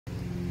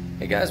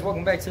Hey guys,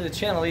 welcome back to the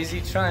channel,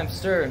 Easy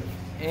Triumphster,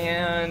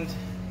 and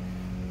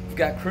we've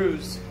got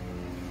Cruise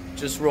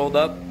just rolled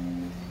up.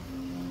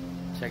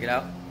 Check it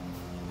out.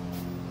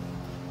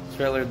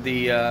 Trailered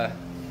the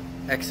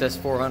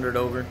XS400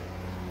 over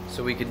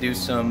so we could do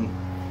some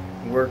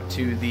work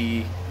to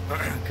the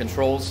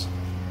controls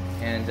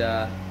and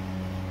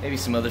maybe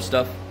some other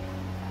stuff.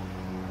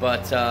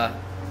 But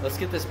let's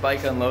get this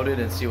bike unloaded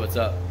and see what's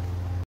up.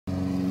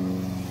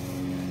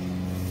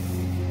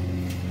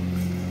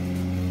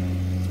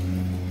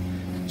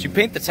 Did you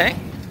paint the tank?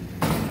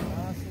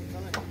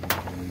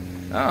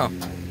 Oh.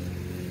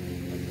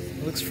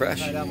 It looks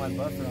fresh. I tried out my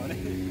buffer on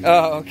it.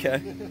 Oh,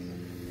 okay.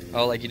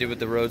 Oh, like you did with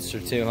the Roadster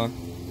too, huh?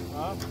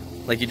 Huh?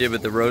 Like you did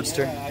with the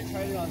Roadster? Yeah, I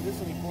tried it on this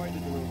one before I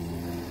did the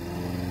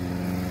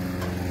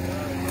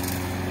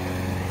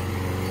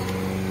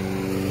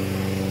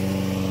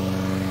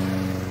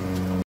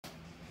Roadster.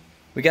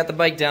 We got the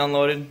bike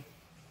downloaded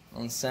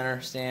on the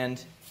center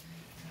stand.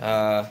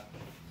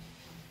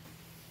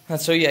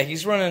 So yeah,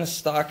 he's running a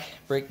stock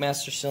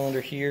Breakmaster cylinder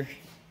here.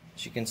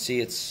 As you can see,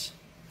 it's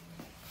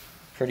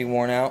pretty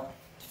worn out,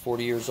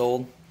 40 years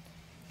old.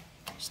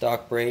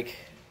 Stock brake,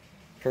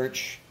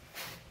 perch,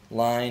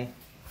 line.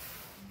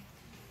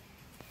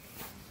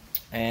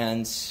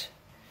 And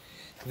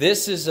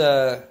this is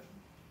not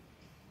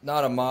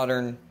a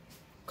modern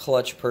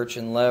clutch, perch,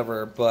 and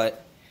lever,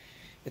 but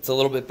it's a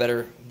little bit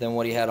better than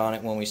what he had on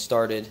it when we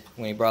started,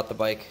 when he brought the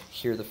bike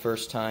here the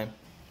first time.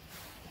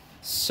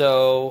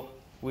 So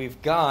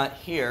we've got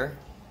here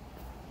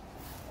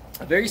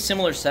a very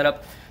similar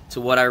setup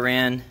to what I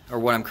ran, or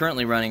what I'm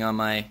currently running on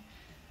my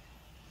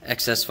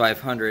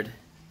XS500.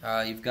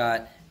 You've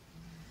got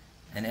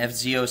an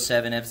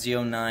FZ07,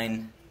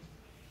 FZ09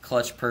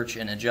 clutch, perch,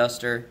 and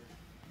adjuster,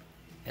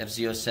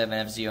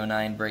 FZ07,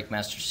 FZ09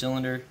 Breakmaster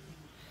cylinder,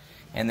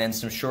 and then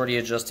some shorty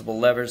adjustable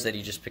levers that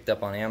he just picked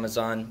up on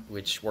Amazon,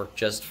 which work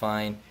just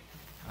fine.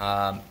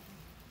 And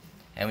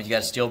we've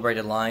got a steel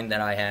braided line that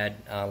I had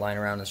lying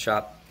around in the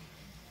shop.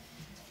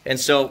 And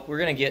so we're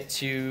going to get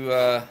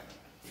to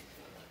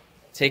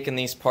taking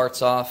these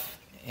parts off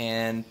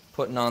and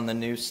putting on the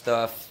new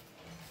stuff,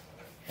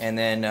 and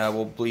then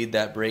we'll bleed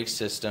that brake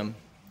system,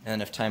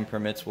 and if time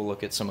permits we'll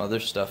look at some other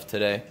stuff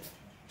today.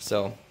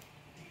 So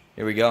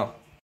here we go. What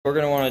we're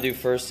going to want to do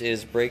first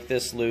is break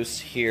this loose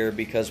here,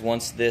 because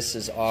once this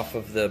is off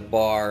of the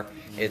bar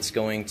it's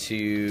going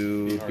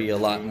to be a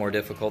lot more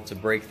difficult to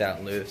break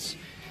that loose.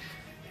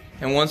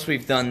 And once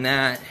we've done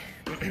that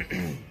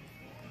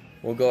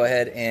we'll go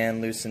ahead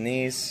and loosen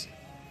these.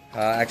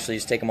 Actually,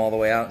 just take them all the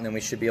way out, and then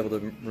we should be able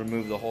to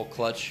remove the whole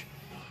clutch,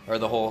 or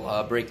the whole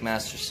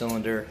Breakmaster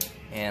cylinder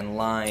and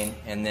line,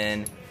 and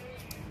then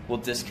we'll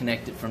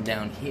disconnect it from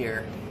down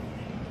here,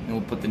 and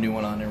we'll put the new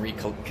one on and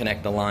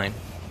reconnect the line.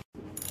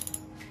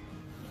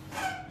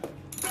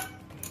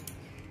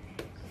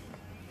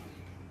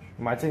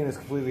 Am I taking this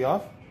completely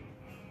off?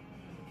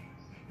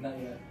 Not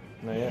yet.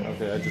 Not yet?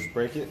 Okay, I just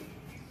break it?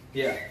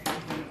 Yeah,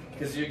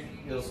 because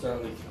it'll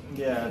start leaking.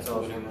 Yeah, that's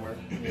all it's gonna work.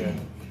 Yeah.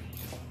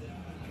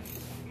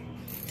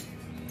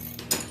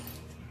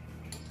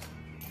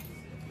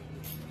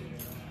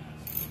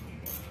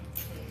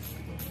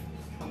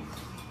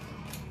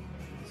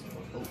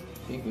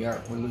 See,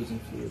 we're losing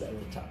fluid out of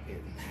the top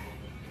here.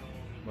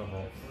 Uh-huh.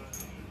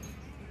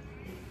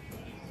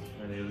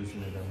 Are they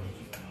loosening it that much?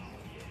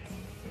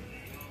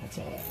 That's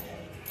all right.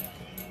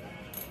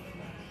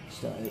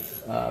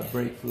 So,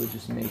 brake fluid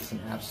just makes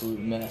an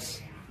absolute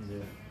mess. Yeah.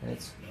 And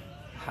it's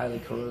highly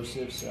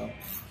corrosive, so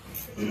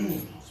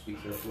just be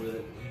careful with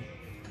it.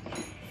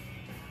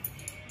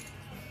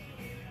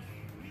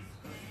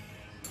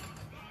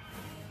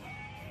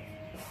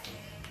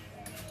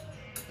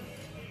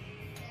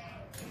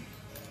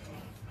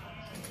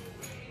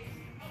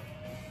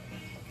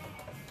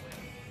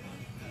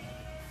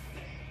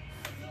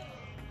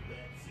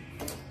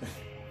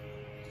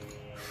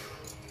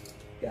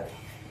 Got it.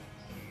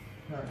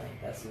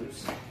 Alright, that's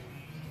loose.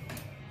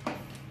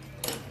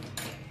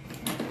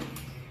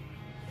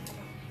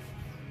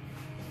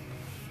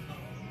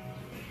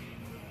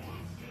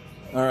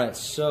 Alright,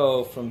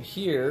 so from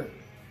here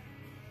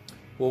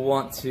we'll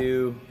want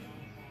to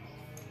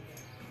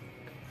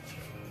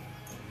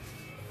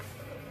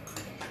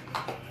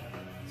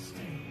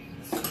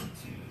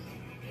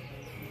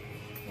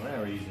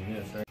We're using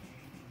this, right?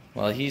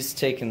 while he's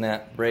taking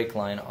that brake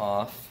line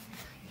off,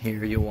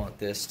 here you'll want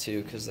this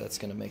too, because that's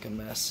going to make a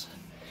mess.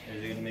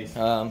 Is it going to make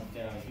down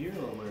here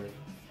or where?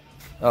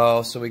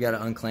 Oh, so we got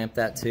to unclamp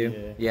that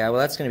too? Yeah, well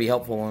that's going to be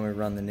helpful when we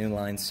run the new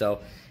line. So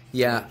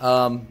yeah,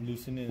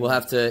 we'll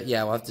have to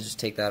just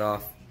take that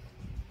off.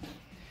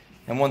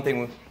 And one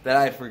thing that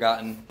I had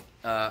forgotten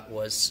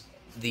was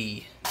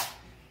the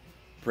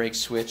brake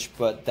switch,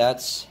 but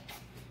that's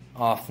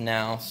off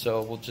now,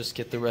 so we'll just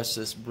get the rest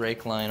of this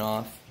brake line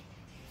off.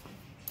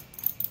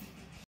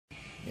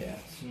 Yeah,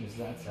 as soon as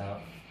that's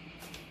out.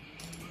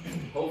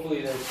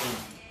 Hopefully there's some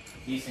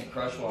decent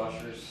crush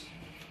washers.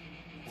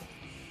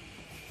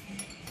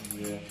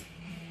 Yeah.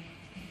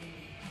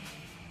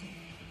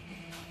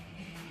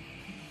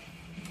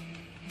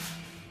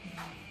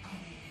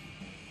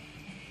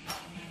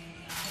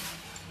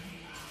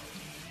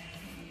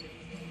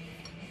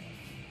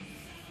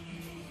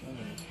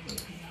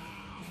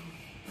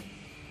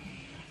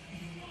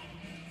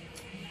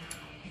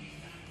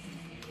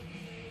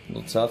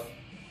 little tough.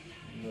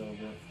 A little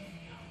bit.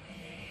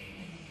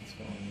 It's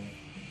going on.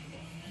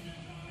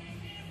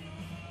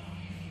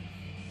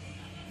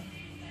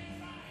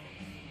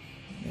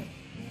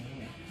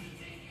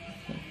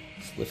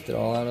 Just lift it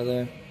all out of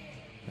there.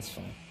 That's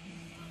fine.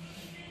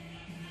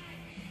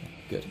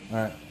 Good.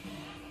 Alright.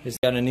 It's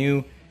got a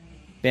new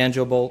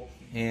banjo bolt,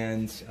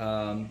 and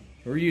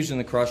we're using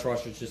the crush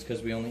washers just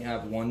because we only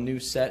have one new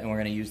set, and we're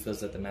going to use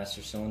those at the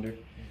master cylinder.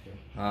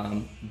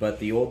 Okay. But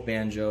the old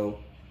banjo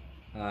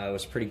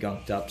was pretty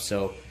gunked up,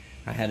 so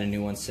I had a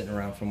new one sitting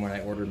around from when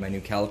I ordered my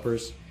new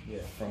calipers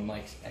from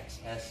Mike's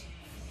XS.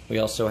 We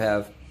also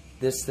have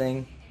this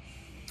thing,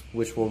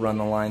 which will run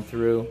the line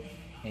through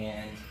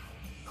and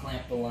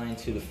clamp the line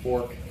to the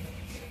fork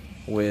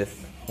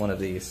with one of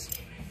these.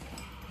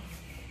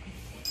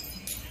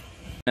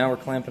 Now we're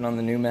clamping on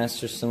the new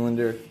master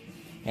cylinder,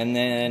 and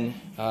then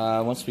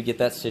once we get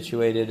that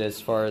situated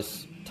as far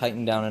as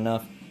tightened down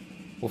enough,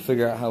 we'll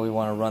figure out how we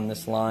want to run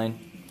this line,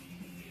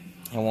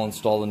 and we'll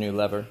install the new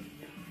lever.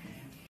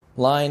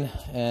 Line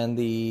and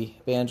the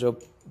banjo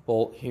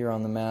bolt here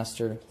on the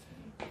master.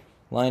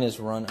 Line is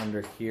run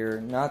under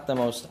here. Not the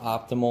most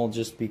optimal,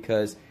 just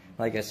because,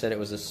 like I said, it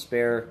was a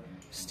spare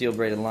steel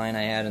braided line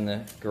I had in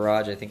the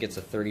garage. I think it's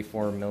a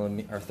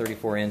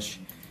 34 inch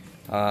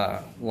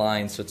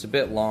line, so it's a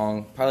bit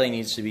long. Probably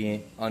needs to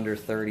be under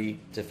 30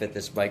 to fit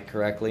this bike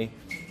correctly.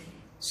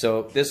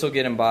 So this will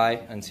get him by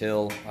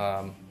until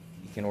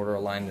you can order a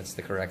line that's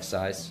the correct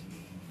size.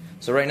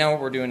 So right now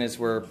what we're doing is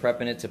we're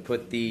prepping it to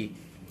put the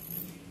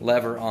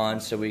lever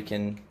on so we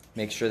can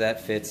make sure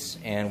that fits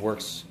and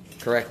works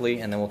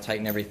correctly, and then we'll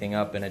tighten everything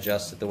up and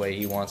adjust it the way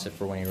he wants it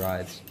for when he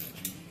rides.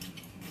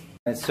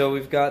 And so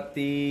we've got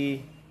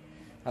the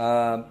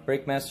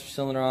brake master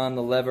cylinder on,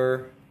 the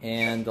lever,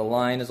 and the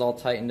line is all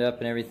tightened up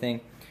and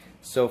everything.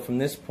 So from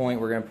this point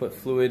we're going to put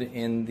fluid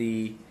in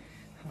the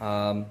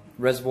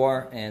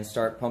reservoir and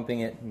start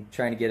pumping it and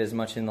trying to get as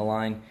much in the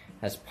line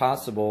as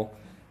possible.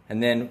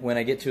 And then when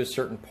I get to a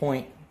certain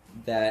point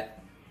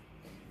that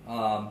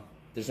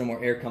there's no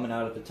more air coming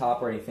out at the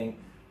top or anything,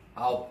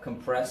 I'll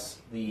compress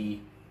the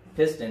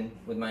piston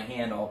with my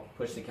hand. I'll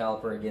push the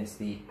caliper against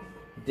the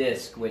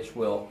disc, which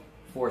will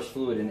force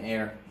fluid and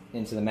air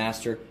into the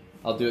master.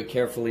 I'll do it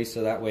carefully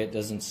so that way it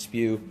doesn't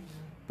spew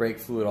brake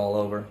fluid all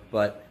over,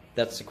 but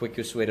that's the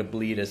quickest way to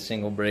bleed a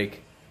single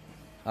brake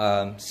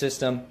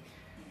system.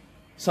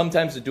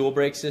 Sometimes a dual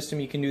brake system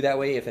you can do that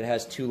way if it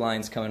has two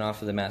lines coming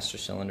off of the master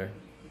cylinder.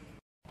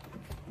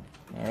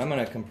 Alright, I'm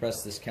going to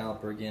compress this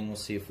caliper again. We'll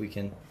see if we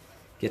can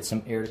get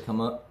some air to come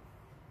up.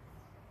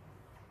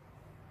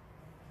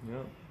 Yeah,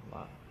 a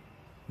lot.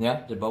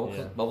 Yeah? Did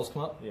bubbles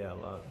come up? Yeah, a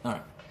lot.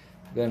 Alright,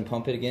 go ahead and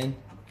pump it again.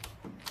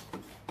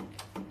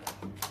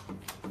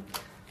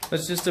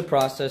 It's just a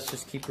process,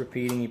 just keep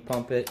repeating. You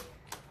pump it,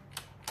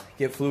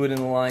 get fluid in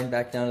the line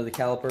back down to the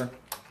caliper,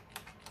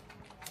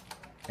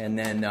 and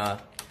then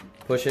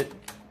push it,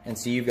 and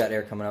see you've got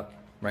air coming up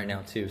right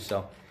now too.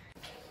 So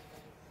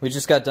we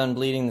just got done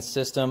bleeding the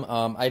system.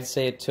 I'd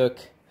say it took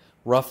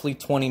roughly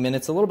 20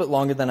 minutes, a little bit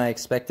longer than I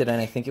expected, and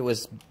I think it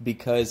was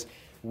because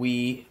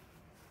we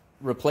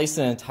replaced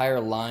an entire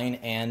line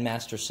and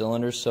master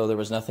cylinder, so there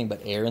was nothing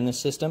but air in the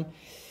system.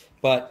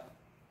 But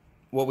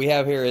what we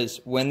have here is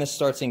when this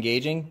starts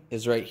engaging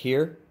is right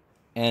here,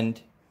 and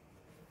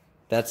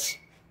that's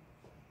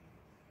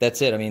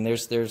it. I mean,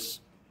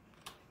 there's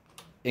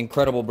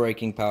incredible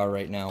braking power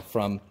right now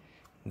from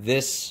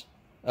this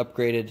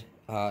upgraded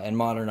and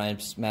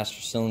modernized master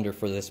cylinder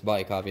for this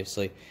bike,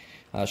 obviously.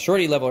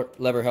 Shorty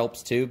lever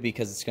helps too,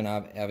 because it's going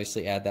to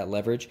obviously add that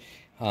leverage.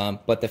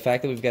 But the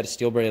fact that we've got a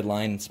steel braided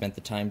line and spent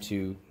the time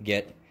to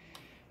get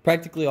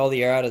practically all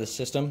the air out of the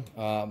system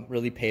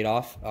really paid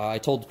off. I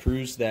told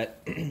Cruz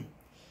that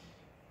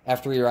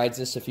after he rides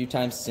this a few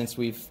times since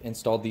we've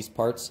installed these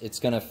parts, it's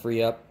going to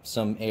free up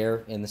some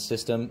air in the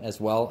system as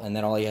well, and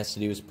then all he has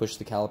to do is push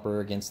the caliper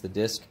against the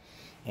disc,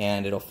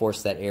 and it'll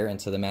force that air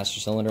into the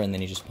master cylinder, and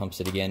then he just pumps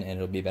it again, and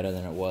it'll be better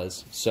than it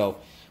was. So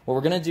what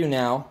we're going to do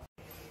now,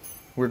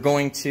 we're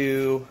going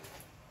to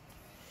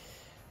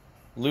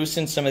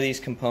loosen some of these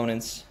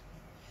components,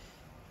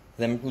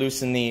 then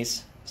loosen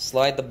these,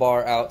 slide the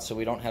bar out so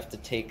we don't have to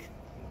take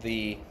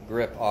the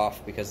grip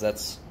off, because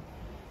that's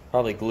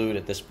probably glued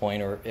at this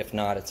point, or if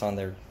not, it's on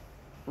there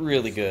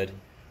really good.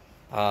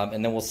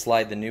 And then we'll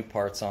slide the new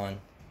parts on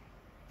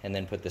and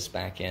then put this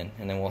back in,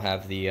 and then we'll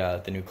have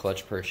the new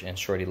clutch perch and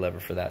shorty lever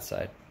for that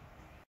side.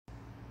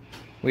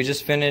 We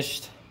just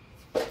finished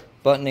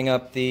buttoning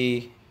up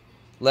the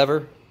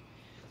lever.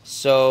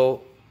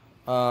 So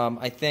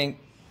I think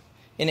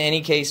in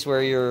any case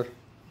where you're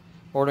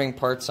ordering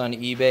parts on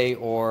eBay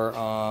or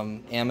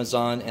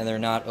Amazon and they're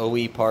not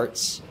OE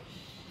parts,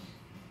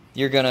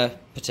 you're gonna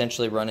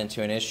potentially run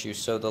into an issue.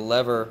 So the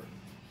lever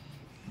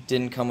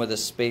didn't come with a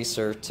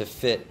spacer to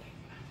fit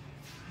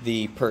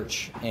the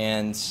perch,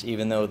 and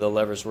even though the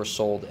levers were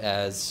sold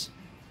as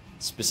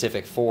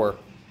specific for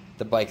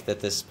the bike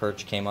that this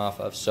perch came off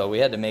of, so we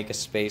had to make a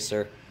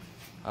spacer,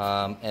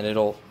 and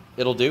it'll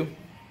do.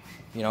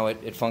 You know,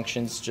 it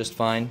functions just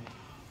fine.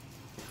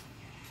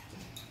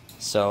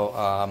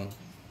 So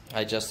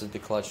I adjusted the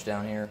clutch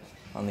down here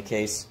on the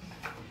case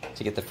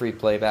to get the free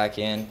play back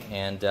in,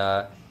 and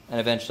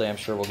eventually I'm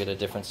sure we'll get a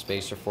different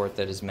spacer for it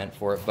that is meant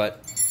for it.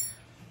 But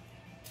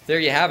there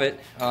you have it.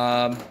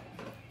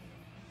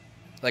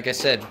 Like I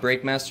said,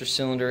 brake master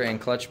cylinder and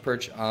clutch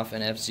perch off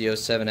an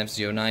FZ07,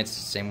 FZ09. It's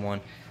the same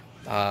one,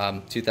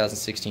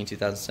 2016,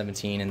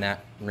 2017, in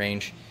that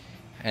range.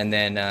 And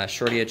then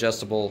shorty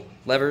adjustable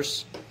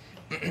levers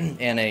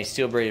and a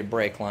steel braided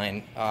brake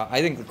line.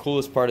 I think the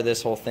coolest part of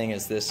this whole thing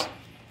is this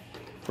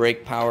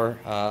brake power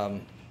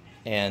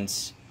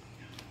and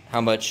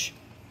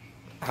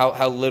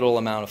how little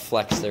amount of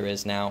flex there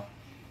is now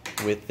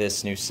with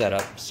this new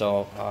setup.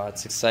 So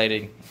it's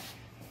exciting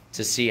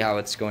to see how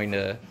it's going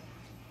to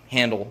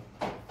handle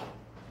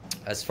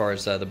as far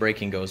as the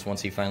braking goes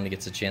once he finally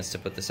gets a chance to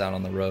put this out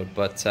on the road.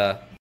 But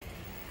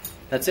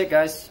that's it,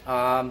 guys.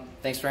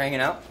 Thanks for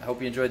hanging out. I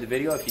hope you enjoyed the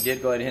video. If you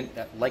did, go ahead and hit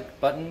that like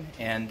button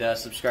and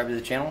subscribe to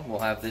the channel. We'll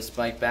have this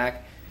bike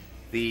back,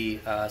 the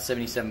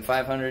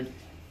 77-500,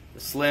 the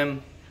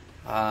Slim,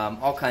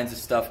 all kinds of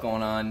stuff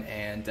going on,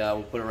 and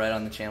we'll put it right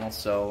on the channel.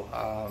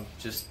 So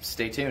just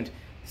stay tuned.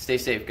 Stay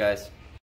safe, guys.